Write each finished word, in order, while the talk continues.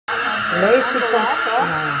Lei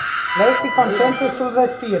si concentri sul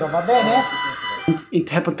respiro, va bene? It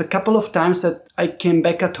happened a couple of times that I came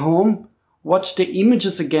back at home, watched the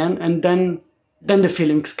images again, and then the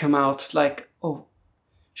feelings come out like, oh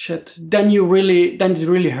shit, then it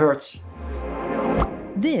really hurts.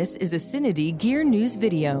 This is a CineD Gear News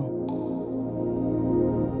video.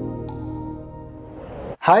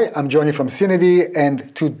 Hi, I'm Johnny from CineD,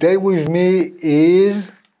 and today with me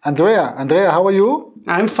is Andrea. Andrea, how are you?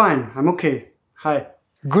 I'm fine, I'm okay. Hi.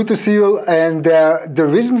 Good to see you. And the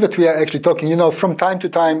reason that we are actually talking, from time to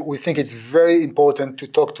time, we think it's very important to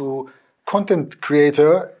talk to content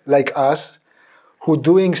creator like us who are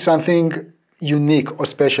doing something unique or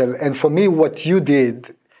special. And for me, what you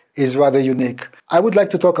did is rather unique. I would like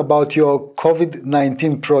to talk about your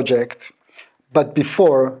COVID-19 project. But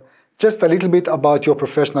before, just a little bit about your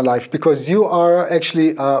professional life, because you are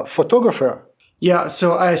actually a photographer. Yeah,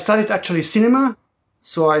 so I studied actually cinema.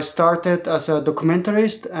 So I started as a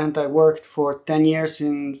documentarist and I worked for 10 years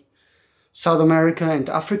in South America and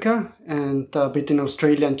Africa and a bit in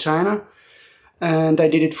Australia and China. And I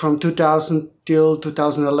did it from 2000 till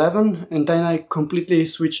 2011. And then I completely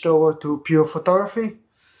switched over to pure photography.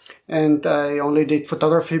 And I only did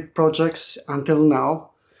photography projects until now,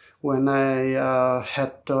 when I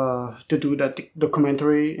had to do that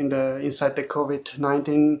documentary inside the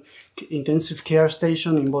COVID-19 intensive care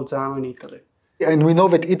station in Bolzano in Italy. And we know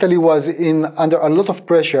that Italy was under a lot of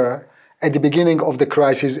pressure at the beginning of the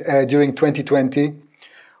crisis during 2020.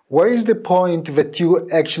 Where is the point that you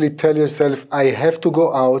actually tell yourself, I have to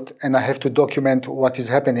go out and I have to document what is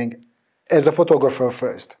happening as a photographer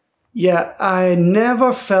first? Yeah, I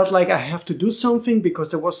never felt like I have to do something because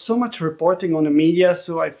there was so much reporting on the media.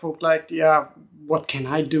 So I felt like, yeah, what can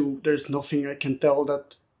I do? There's nothing I can tell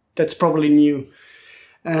that's probably new.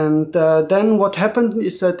 And then what happened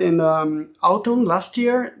is that in autumn last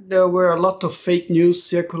year, there were a lot of fake news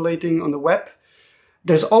circulating on the web.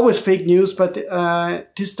 There's always fake news, but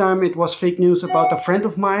this time it was fake news about a friend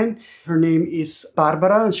of mine. Her name is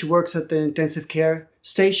Barbara, and she works at the intensive care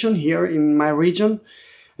station here in my region.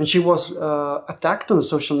 And she was attacked on a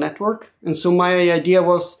social network. And so my idea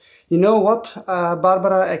was, you know what,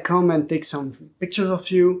 Barbara, I come and take some pictures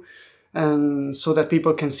of you. And so that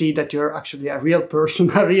people can see that you're actually a real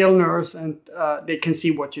person, a real nurse, and they can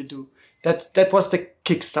see what you do. That was the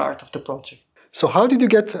kickstart of the project. So how did you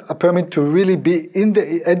get a permit to really be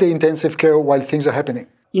at the intensive care while things are happening?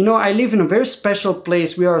 You know, I live in a very special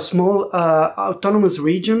place. We are a small autonomous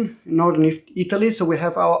region in northern Italy, so we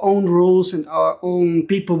have our own rules and our own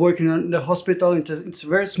people working in the hospital. It's a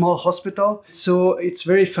very small hospital, so it's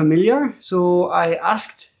very familiar. So I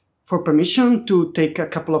asked for permission to take a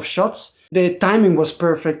couple of shots. The timing was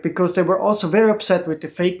perfect because they were also very upset with the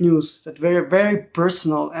fake news, that very, very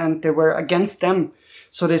personal, and they were against them.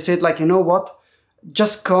 So they said, like, you know what,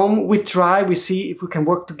 just come, we try, we see if we can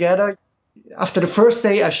work together. After the first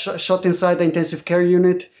day I shot inside the intensive care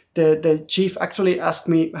unit, the chief actually asked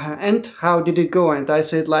me, and how did it go? And I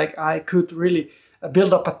said, like, I could really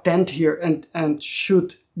build up a tent here and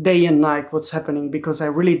shoot day and night what's happening, because I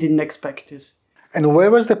really didn't expect this. And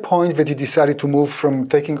where was the point that you decided to move from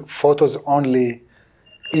taking photos only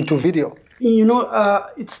into video? You know,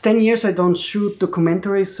 it's 10 years I don't shoot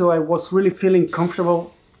documentaries, so I was really feeling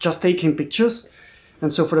comfortable just taking pictures.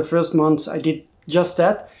 And so for the first months I did just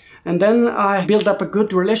that. And then I built up a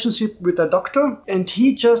good relationship with a doctor, and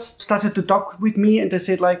he just started to talk with me, and they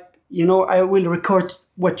said, like, you know, I will record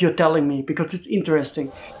what you're telling me because it's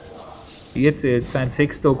interesting. Jetzt sind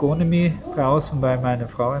 6 Tage ohne mich draußen, weil meine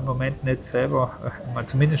Frau im Moment nicht selber,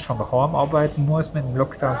 zumindest von daheim arbeiten muss, mit dem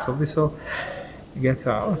Lockdown sowieso. Geht's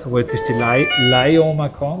auch aus. Aber jetzt ist die Leihoma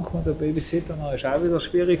krank und der Babysitter, dann ist auch wieder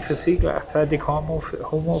schwierig für sie, gleichzeitig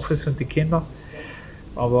Homeoffice und die Kinder.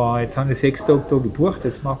 Aber jetzt habe ich 6 Tage da gebucht,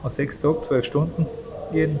 jetzt machen wir 6 Tage, 12 Stunden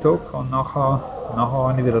jeden Tag, und nachher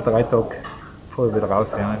habe ich wieder 3 Tage, fahre ich wieder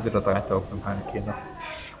raus, ja, wieder 3 Tage mit meinen Kindern.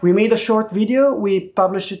 We made a short video, we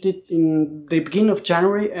published it in the beginning of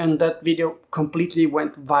January, and that video completely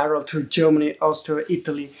went viral through Germany, Austria,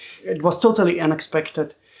 Italy. It was totally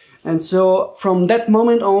unexpected. And so from that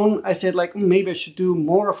moment on, I said, like, maybe I should do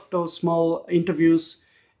more of those small interviews,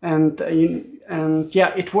 and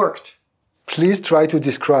yeah, it worked. Please try to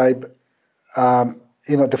describe,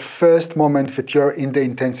 the first moment that you're in the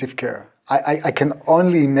intensive care. I can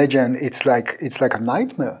only imagine it's like a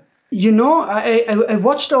nightmare. You know, I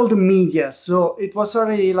watched all the media, so it was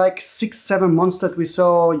already like 6-7 months that we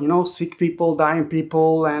saw, you know, sick people, dying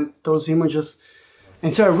people, and those images.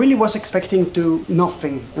 And so I really was expecting to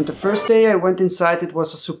nothing. And the first day I went inside, it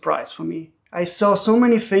was a surprise for me. I saw so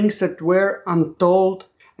many things that were untold,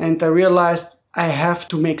 and I realized I have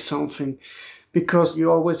to make something. Because you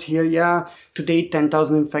always hear, yeah, today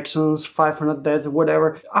 10,000 infections, 500 deaths,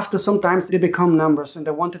 whatever. After sometimes they become numbers, and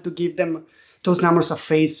I wanted to give them those numbers a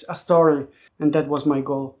face, a story, and that was my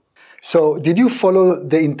goal. So did you follow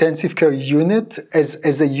the intensive care unit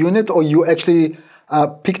as a unit, or you actually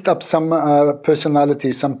picked up some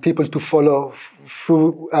personalities, some people to follow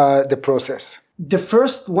through the process? The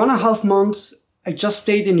first 1.5 months, I just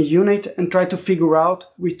stayed in a unit and tried to figure out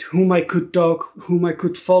with whom I could talk, whom I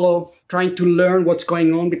could follow, trying to learn what's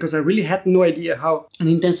going on, because I really had no idea how an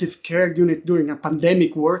intensive care unit during a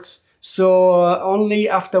pandemic works. So only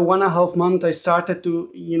after 1.5 months, I started to,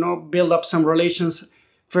 build up some relations,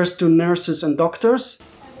 first to nurses and doctors.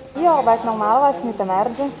 Ich arbeite normalerweise mit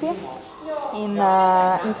Emergency in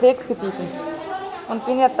Kriegsgebieten. Und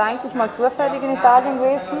bin jetzt eigentlich mal zufällig in Italien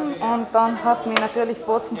gewesen und dann hat mich natürlich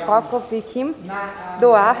Bozen gefragt, ob ich ihm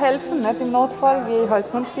da auch helfen, nicht im Notfall, wie ich halt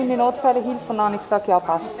sonst in die Notfälle hilf, und dann habe ich gesagt, ja,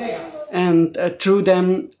 passt. And through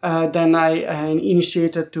them, then I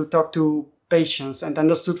initiated to talk to patients and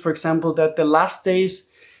understood, for example, that the last days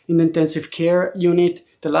in the intensive care unit,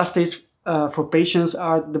 the last days for patients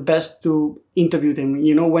are the best to interview them.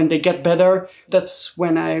 When they get better, that's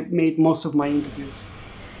when I made most of my interviews.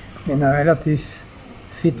 Ich bin ein relativ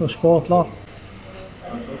fitter Sportler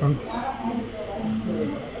und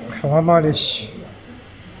einmal ist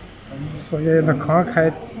so jede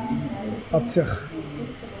Krankheit hat sich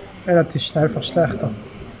relativ schnell verschlechtert.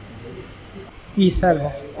 Ich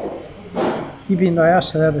selber, ich bin der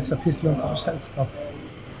Erste, der das ein bisschen unterschätzt hat.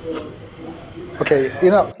 Okay,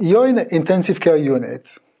 you're in an intensive care unit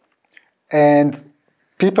and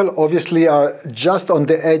people obviously are just on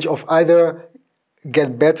the edge of either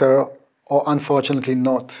get better or unfortunately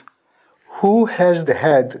not. Who has the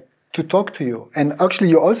head to talk to you? And actually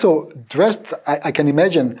you also dressed, I can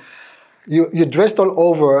imagine, you dressed all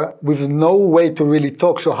over with no way to really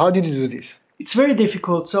talk. So how did you do this? It's very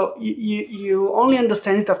difficult. So you only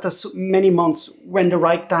understand it after so many months when the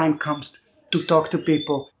right time comes to talk to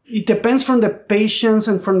people. It depends from the patients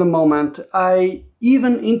and from the moment. I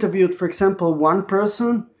even interviewed, for example, one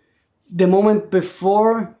person the moment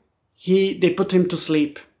before they put him to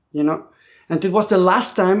sleep, And it was the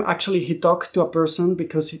last time actually he talked to a person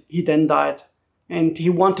because he then died. And he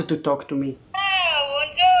wanted to talk to me.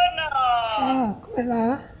 Ciao, come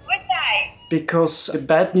va? Because the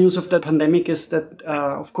bad news of the pandemic is that,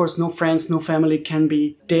 of course, no friends, no family can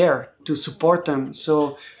be there to support them.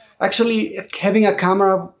 So actually having a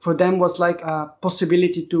camera for them was like a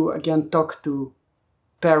possibility to, again, talk to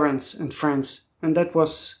parents and friends. And that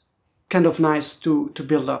was kind of nice to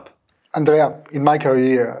build up. Andrea, in my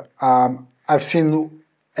career, I've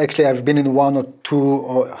been in one or two,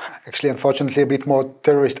 or actually, unfortunately, a bit more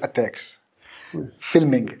terrorist attacks,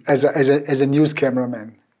 filming as a news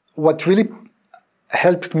cameraman. What really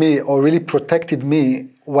helped me or really protected me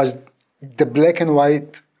was the black and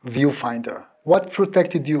white viewfinder. What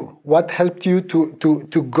protected you? What helped you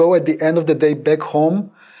to go at the end of the day back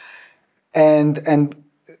home and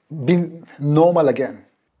be normal again?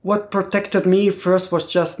 What protected me first was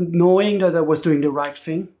just knowing that I was doing the right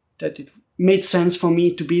thing, that it made sense for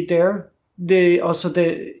me to be there.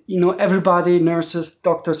 Everybody, nurses,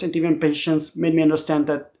 doctors, and even patients made me understand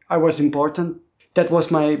that I was important. That was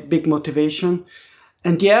my big motivation.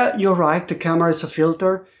 And yeah, you're right, the camera is a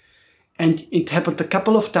filter. And it happened a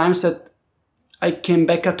couple of times that I came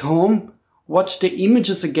back at home, watched the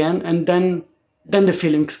images again, and then the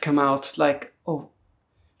feelings come out like, oh,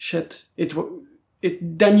 shit,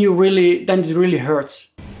 then it really hurts.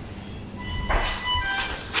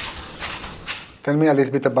 Tell me a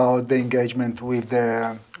little bit about the engagement with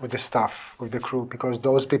the staff, with the crew, because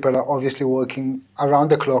those people are obviously working around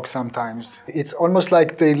the clock sometimes. It's almost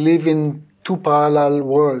like they live in two parallel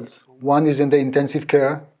worlds. One is in the intensive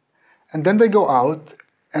care, and then they go out,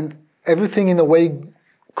 and everything in a way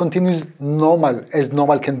continues normal, as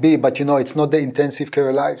normal can be, but it's not the intensive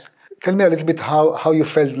care lives. Tell me a little bit how you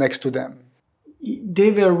felt next to them. They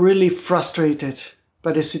were really frustrated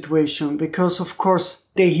by the situation because, of course,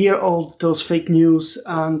 they hear all those fake news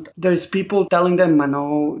and there's people telling them,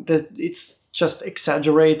 no, that it's just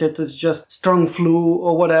exaggerated, it's just strong flu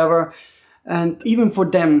or whatever. And even for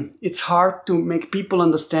them, it's hard to make people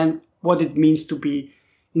understand what it means to be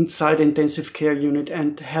inside the intensive care unit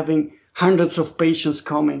and having hundreds of patients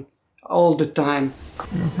coming all the time.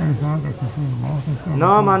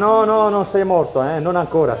 No, ma no, non sei morto, non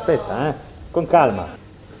ancora, aspetta, con calma.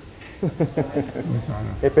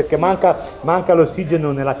 È perché manca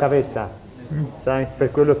l'ossigeno nella cabeza, sai? Per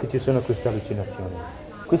quello che ci sono queste allucinazioni.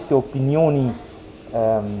 Queste opinioni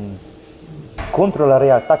contro la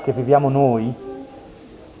realtà che viviamo noi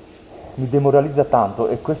mi demoralizza tanto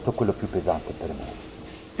e questo è quello più pesante per me.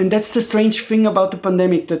 And that's the strange thing about the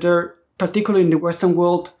pandemic, that there, particularly in the Western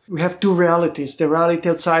world, we have two realities, the reality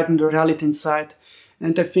outside and the reality inside.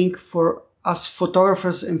 And I think for us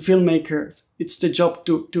photographers and filmmakers, it's the job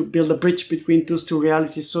to build a bridge between those two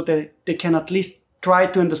realities so that they can at least try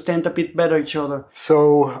to understand a bit better each other.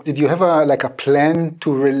 So did you have a plan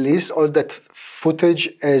to release all that footage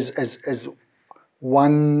as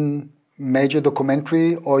one major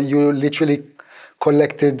documentary, or you literally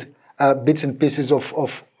collected bits and pieces of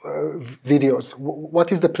videos?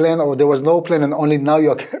 What is the plan, or there was no plan and only now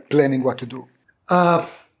you're planning what to do?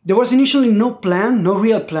 There was initially no plan, no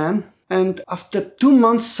real plan. And after 2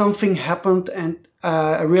 months, something happened and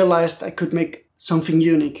I realized I could make something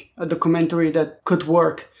unique, a documentary that could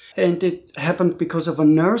work. And it happened because of a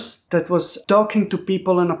nurse that was talking to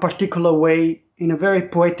people in a particular way, in a very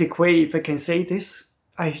poetic way, if I can say this.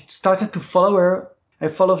 I started to follow her. I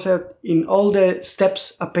followed her in all the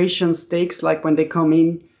steps a patient takes, like when they come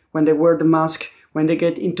in, when they wear the mask, when they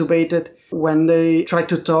get intubated, when they try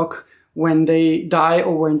to talk, when they die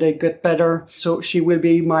or when they get better. So she will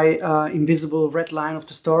be my invisible red line of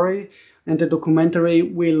the story. And the documentary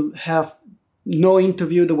will have no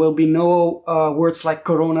interview. There will be no words like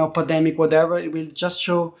corona, pandemic, whatever. It will just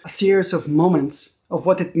show a series of moments of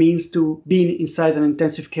what it means to be inside an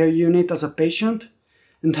intensive care unit as a patient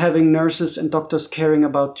and having nurses and doctors caring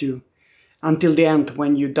about you until the end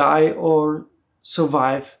when you die or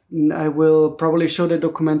survive. And I will probably show the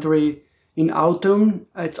documentary in autumn.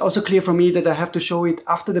 It's also clear for me that I have to show it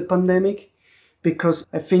after the pandemic because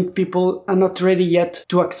I think people are not ready yet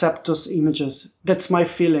to accept those images. That's my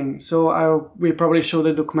feeling. So I will probably show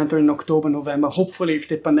the documentary in October, November, hopefully if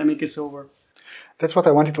the pandemic is over. That's what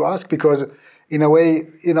I wanted to ask, because in a way,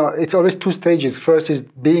 it's always two stages. First is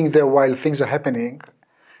being there while things are happening.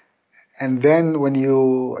 And then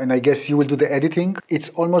and I guess you will do the editing, it's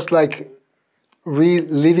almost like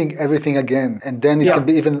reliving everything again. And then it can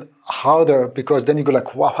be even harder because then you go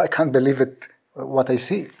like, wow, I can't believe it, what I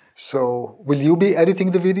see. So will you be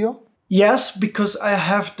editing the video? Yes, because I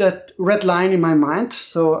have that red line in my mind.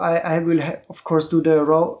 So I will, of course, do the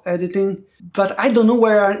raw editing. But I don't know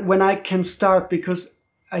when I can start, because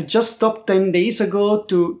I just stopped 10 days ago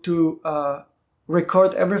to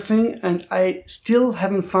record everything. And I still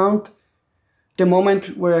haven't found the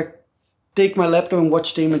moment where I take my laptop and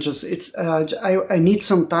watch the images. I need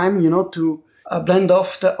some time, to blend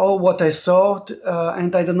off all what I saw,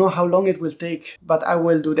 and I don't know how long it will take, but I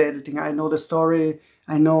will do the editing. I know the story,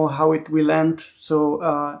 I know how it will end,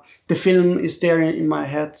 so the film is there in my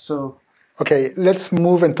head. So okay, let's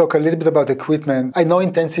move and talk a little bit about equipment. I know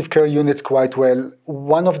intensive care units quite well.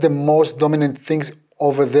 One of the most dominant things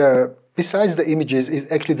over there, besides the images, is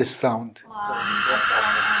actually the sound.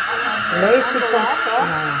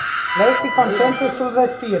 Lei si concentri sul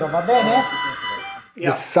respiro, va bene?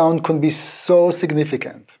 The sound can be so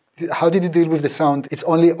significant. How did you deal with the sound? It's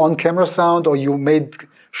only on-camera sound, or you made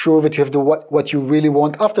sure that you have what you really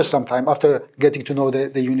want after some time, after getting to know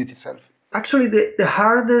the unit itself? Actually, the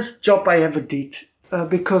hardest job I ever did,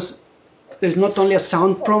 because there's not only a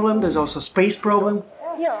sound problem, there's also a space problem.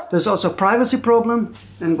 There's also a privacy problem,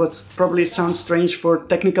 and what's probably sounds strange for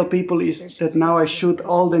technical people is that now I shoot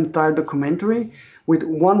all the entire documentary with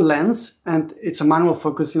one lens, and it's a manual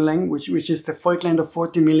focusing lens, which is the Voigtländer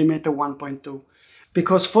 40mm 1.2.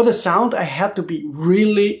 Because for the sound, I had to be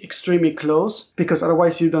really extremely close, because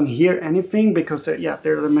otherwise you don't hear anything, because there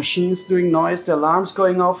are the machines doing noise, the alarms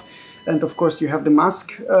going off, and of course you have the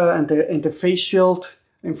mask and the face shield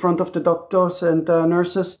in front of the doctors and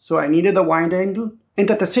nurses. So I needed a wide angle. And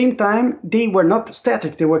at the same time, they were not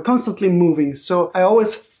static, they were constantly moving. So I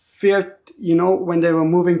always feared, when they were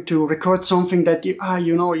moving, to record something that you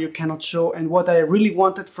cannot show. And what I really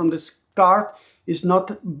wanted from the start is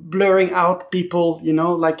not blurring out people,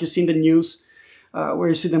 like you see in the news, where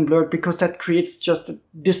you see them blurred, because that creates just a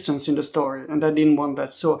distance in the story, and I didn't want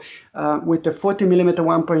that. So with the 40mm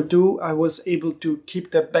 1.2, I was able to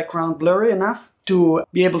keep the background blurry enough to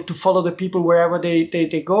be able to follow the people wherever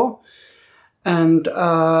they go. And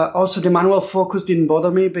also the manual focus didn't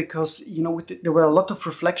bother me, because there were a lot of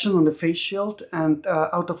reflection on the face shield, and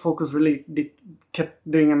autofocus really kept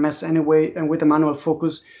doing a mess anyway. And with the manual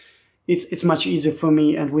focus, it's much easier for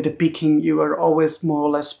me, and with the peaking you are always more or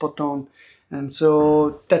less spot on. And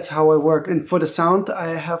so that's how I work. And for the sound,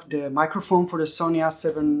 I have the microphone for the Sony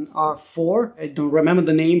A7R4. I don't remember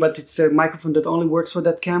the name, but it's the microphone that only works for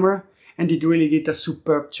that camera, and it really did a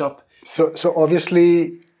superb job. So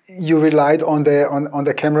obviously you relied on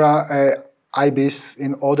the camera IBIS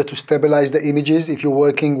in order to stabilize the images. If you're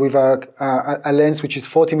working with a lens which is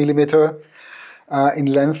 40mm, in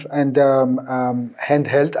length and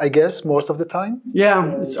handheld, I guess, most of the time?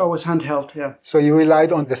 Yeah, it's always handheld, yeah. So you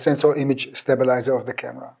relied on the sensor image stabilizer of the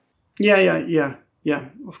camera? Yeah,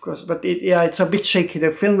 of course. But it's a bit shaky.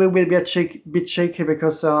 The film will be a bit shaky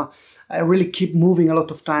because I really keep moving a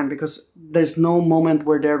lot of time, because there's no moment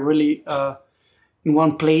where they're really in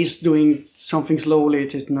one place doing something slowly.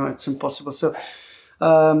 It's impossible. So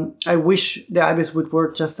I wish the IBIS would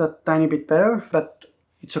work just a tiny bit better, but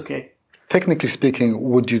it's okay. Technically speaking,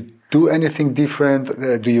 would you do anything different?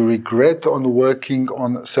 Do you regret on working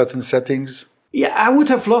on certain settings? Yeah, I would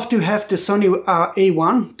have loved to have the Sony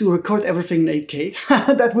A1 to record everything in 8K.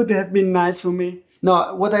 That would have been nice for me.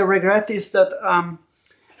 No, what I regret is that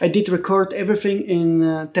I did record everything in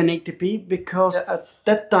 1080p, because at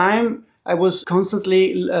that time I was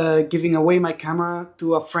constantly giving away my camera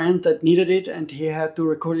to a friend that needed it, and he had to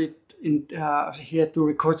record it he had to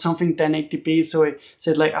record something 1080p. So I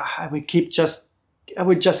said, like, I would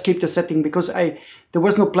just keep the setting, because there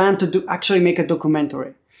was no plan to actually make a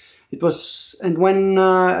documentary. It was, and when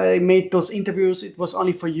I made those interviews, it was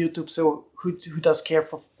only for YouTube. So who does care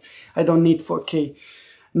for? I don't need 4K.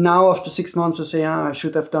 Now after 6 months, I say, I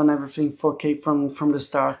should have done everything 4K from the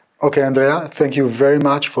start. Okay, Andrea, thank you very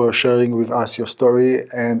much for sharing with us your story,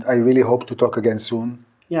 and I really hope to talk again soon.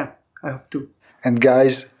 Yeah, I hope to. And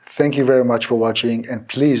guys, thank you very much for watching, and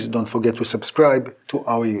please don't forget to subscribe to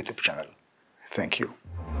our YouTube channel. Thank you.